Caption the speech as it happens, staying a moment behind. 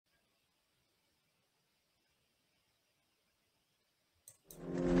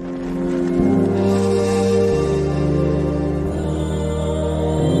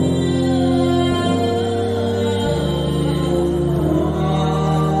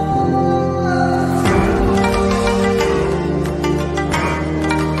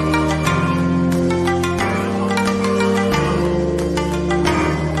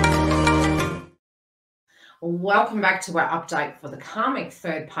welcome back to our update for the karmic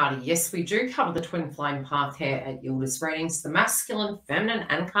third party. Yes, we do cover the twin flame path here at Yildiz Readings, the masculine, feminine,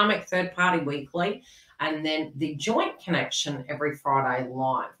 and karmic third party weekly, and then the joint connection every Friday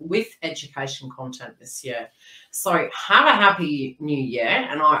live with education content this year. So have a happy new year,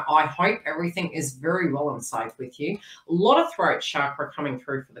 and I hope everything is very well and safe with you. A lot of throat chakra coming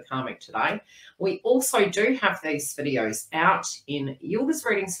through for the karmic today. We also do have these videos out in Yildiz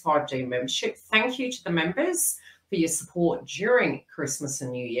Readings 5D membership. Thank you to the members for your support during Christmas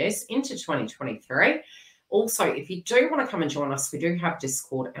and New Year's into 2023. Also, if you do want to come and join us, we do have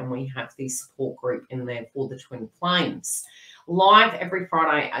Discord and we have the support group in there for the twin flames. Live every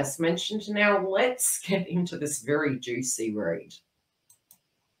Friday, as mentioned. Now, let's get into this very juicy read.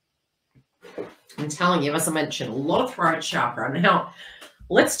 I'm telling you, as I mentioned, a lot of throat chakra. Now,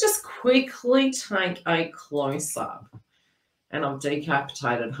 let's just quickly take a close-up. And I've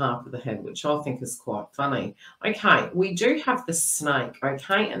decapitated half of the head, which I think is quite funny. Okay, we do have the snake,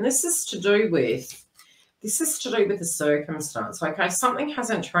 okay? And this is to do with the circumstance, okay? Something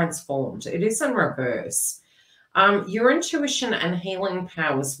hasn't transformed. It is in reverse. Your intuition and healing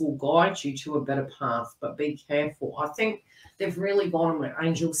powers will guide you to a better path, but be careful. I think they've really gone on with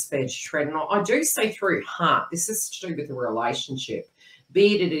angel spare to tread. And I do say through heart, this is to do with a relationship.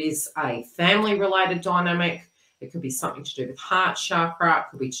 Be it is a family-related dynamic, it could be something to do with heart chakra. It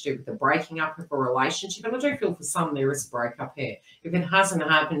could be to do with the breaking up of a relationship. And I do feel for some there is a breakup here. If it hasn't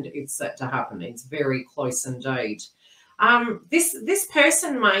happened, it's set to happen. It's very close indeed. This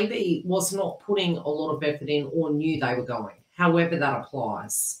person maybe was not putting a lot of effort in or knew they were going. However that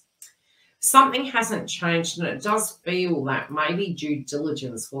applies. Something hasn't changed, and it does feel that maybe due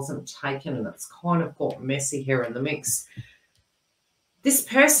diligence wasn't taken, and it's kind of got messy here in the mix. This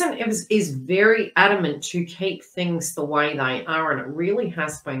person is very adamant to keep things the way they are, and it really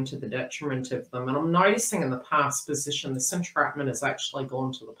has been to the detriment of them. And I'm noticing in the past position, this entrapment has actually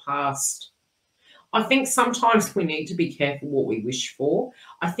gone to the past. I think sometimes we need to be careful what we wish for.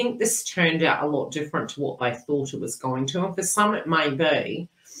 I think this turned out a lot different to what they thought it was going to. And for some, it may be.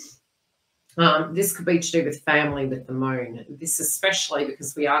 This could be to do with family with the moon. This especially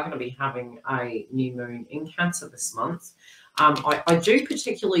because we are going to be having a new moon in Cancer this month. I do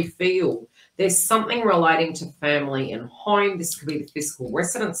particularly feel there's something relating to family and home. This could be the physical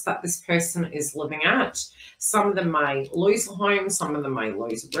residence that this person is living at. Some of them may lose a home. Some of them may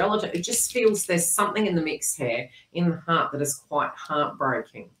lose a relative. It just feels there's something in the mix here in the heart that is quite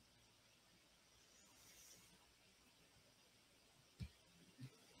heartbreaking.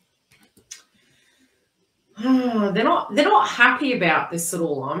 They're not happy about this at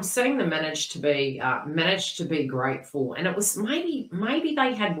all. I'm seeing them manage to be grateful, and it was maybe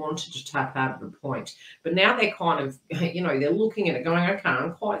they had wanted to tap out at a point, but now they're kind of, you know, they're looking at it going, okay,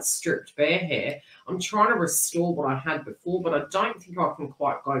 I'm quite stripped bare here. I'm trying to restore what I had before, but I don't think I can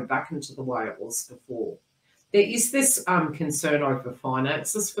quite go back into the way it was before. There is this concern over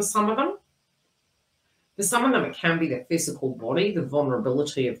finances for some of them. For some of them, it can be the physical body, the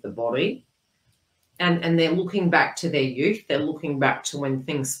vulnerability of the body. And they're looking back to their youth. They're looking back to when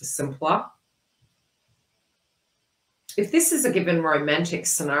things were simpler. If this is a given romantic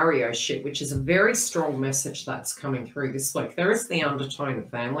scenario ship, which is a very strong message that's coming through this week, there is the undertone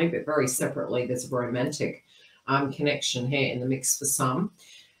of family, but very separately, there's a romantic connection here in the mix for some.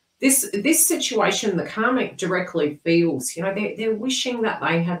 This situation, the karmic directly feels, you know, they're wishing that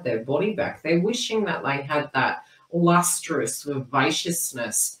they had their body back. They're wishing that they had that lustrous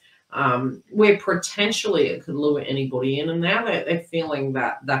vivaciousness, where potentially it could lure anybody in, and now they're feeling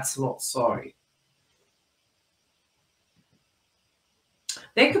that that's not so.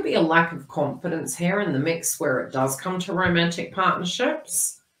 There could be a lack of confidence here in the mix where it does come to romantic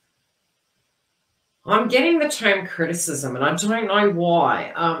partnerships. I'm getting the term criticism, and I don't know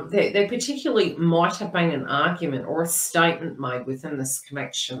why. There particularly might have been an argument or a statement made within this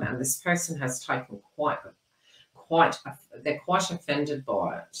connection, and this person has taken they're quite offended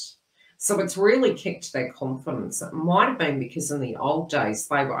by it. So it's really kicked their confidence. It might have been because in the old days,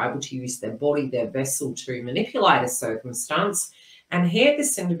 they were able to use their body, their vessel to manipulate a circumstance. And here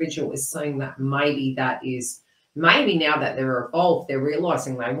this individual is saying that maybe now that they're evolved, they're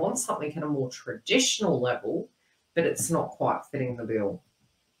realizing they want something at a more traditional level, but it's not quite fitting the bill.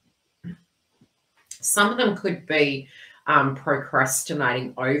 Some of them could be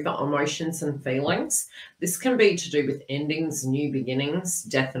procrastinating over emotions and feelings. This can be to do with endings, new beginnings,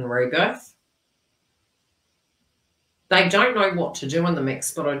 death and rebirth. They don't know what to do in the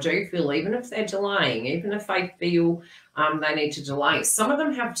mix, but I do feel even if they're delaying, even if they feel they need to delay, some of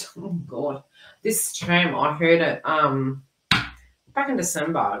them have, oh God, this term, I heard it back in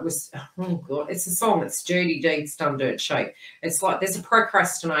December, it was, oh God, it's a song. It's Dirty Deeds Done Dirt Cheap. It's like there's a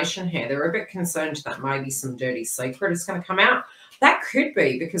procrastination here. They're a bit concerned that maybe some dirty secret is going to come out. That could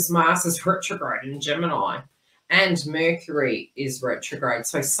be because Mars is retrograde in Gemini and Mercury is retrograde.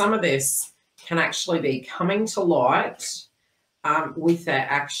 So some of this can actually be coming to light with their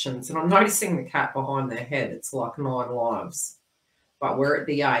actions. And I'm noticing the cat behind their head. It's like 9 lives. But we're at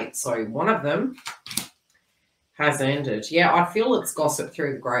the 8. So one of them has ended. Yeah, I feel it's gossip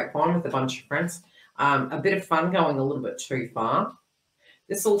through the grapevine with a bunch of friends. A bit of fun going a little bit too far.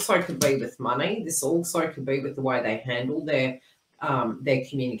 This also could be with money. This also could be with the way they handle their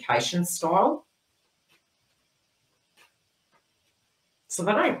communication style. So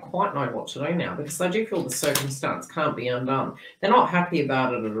they don't quite know what to do now because they do feel the circumstance can't be undone. They're not happy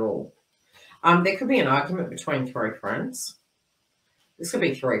about it at all. There could be an argument between 3 friends. This could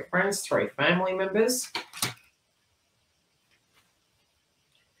be 3 friends, 3 family members.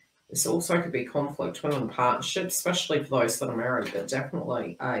 This also could be conflict within a partnership, especially for those that are married, but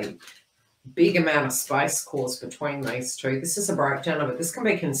definitely a big amount of space caused between these two. This is a breakdown of it. This can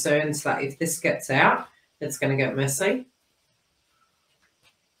be concerns that if this gets out, it's going to get messy.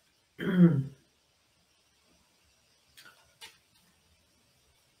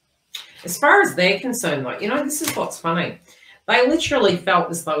 As far as they're concerned, though, you know, this is what's funny. They literally felt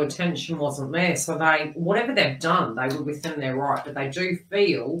as though attention wasn't there. So they, whatever they've done, they were within their right, but they do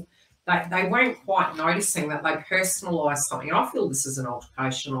feel they weren't quite noticing that they personalised something. I feel this is an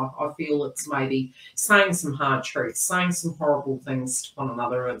altercation. I feel it's maybe saying some hard truths, saying some horrible things to one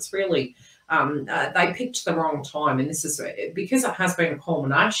another. And it's really, they picked the wrong time. And this is, because it has been a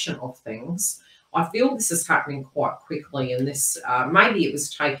culmination of things, I feel this is happening quite quickly. And this, maybe it was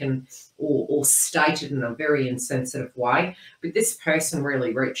taken or stated in a very insensitive way, but this person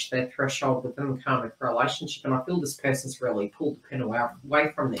really reached their threshold within the karmic relationship, and I feel this person's really pulled the pin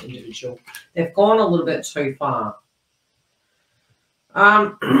away from the individual. They've gone a little bit too far.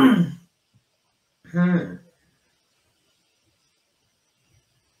 I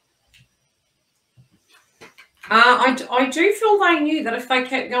do feel they knew that if they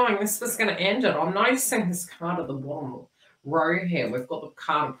kept going, this was going to end it. I'm noticing this card at the bottom row here. We've got the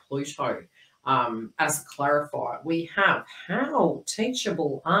card of Pluto as a clarifier. We have, how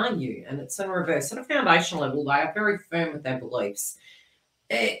teachable are you? And it's in reverse. At a foundation level, they are very firm with their beliefs.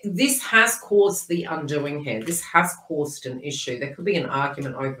 This has caused the undoing here. This has caused an issue. There could be an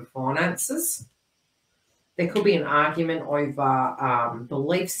argument over finances. There could be an argument over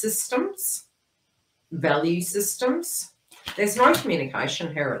belief systems, value systems. There's no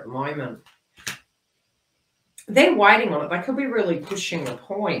communication here at the moment. They're waiting on it. They could be really pushing the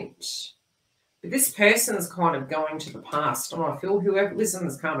point. But this person's kind of going to the past. And I feel whoever was in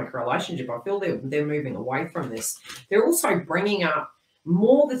this karmic relationship, I feel they're moving away from this. They're also bringing up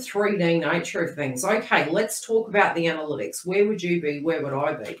more the 3D nature of things. Okay, let's talk about the analytics. Where would you be? Where would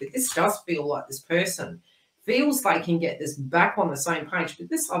I be? But this does feel like this person feels they can get this back on the same page. But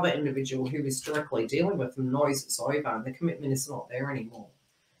this other individual who is directly dealing with them knows it's over and the commitment is not there anymore.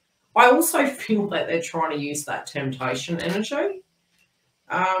 I also feel that they're trying to use that temptation energy.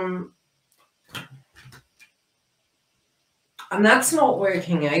 And that's not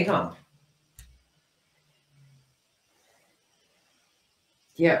working either.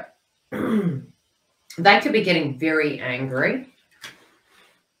 Yeah. They could be getting very angry.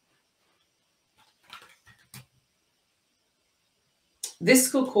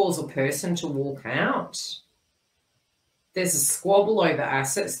 This could cause a person to walk out. There's a squabble over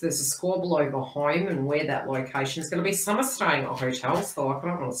assets. There's a squabble over home and where that location is going to be. Some are staying at hotels, so I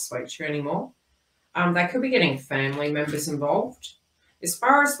don't want to speak to you anymore. They could be getting family members involved. As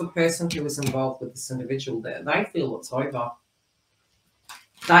far as the person who was involved with this individual there, they feel it's over.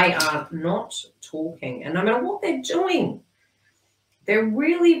 They are not talking. And no matter what they're doing, they're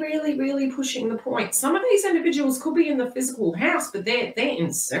really, really, really pushing the point. Some of these individuals could be in the physical house, but they're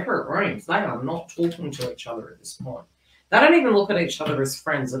in separate rooms. They are not talking to each other at this point. They don't even look at each other as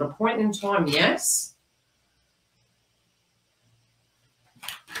friends. At a point in time, yes.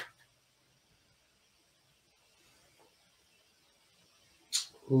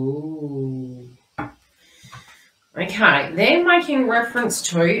 Ooh. Okay, they're making reference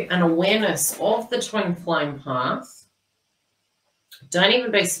to an awareness of the twin flame path. Don't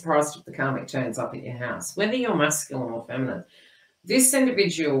even be surprised if the karmic turns up at your house, whether you're masculine or feminine. This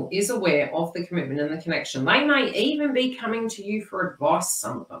individual is aware of the commitment and the connection. They may even be coming to you for advice,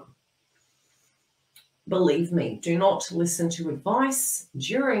 some of them. Believe me, do not listen to advice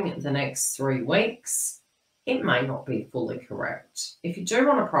during the next 3 weeks. It may not be fully correct. If you do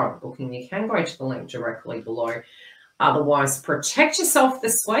want a private booking, you can go to the link directly below. Otherwise, protect yourself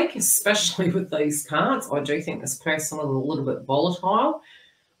this week, especially with these cards. I do think this person is a little bit volatile.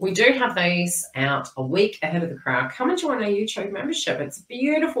 We do have these out a week ahead of the crowd. Come and join our YouTube membership. It's a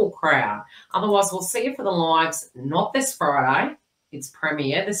beautiful crowd. Otherwise, we'll see you for the lives, not this Friday. It's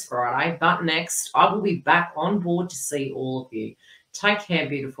premiere this Friday, but next I will be back on board to see all of you. Take care,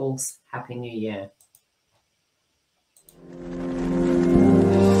 beautifuls. Happy New Year.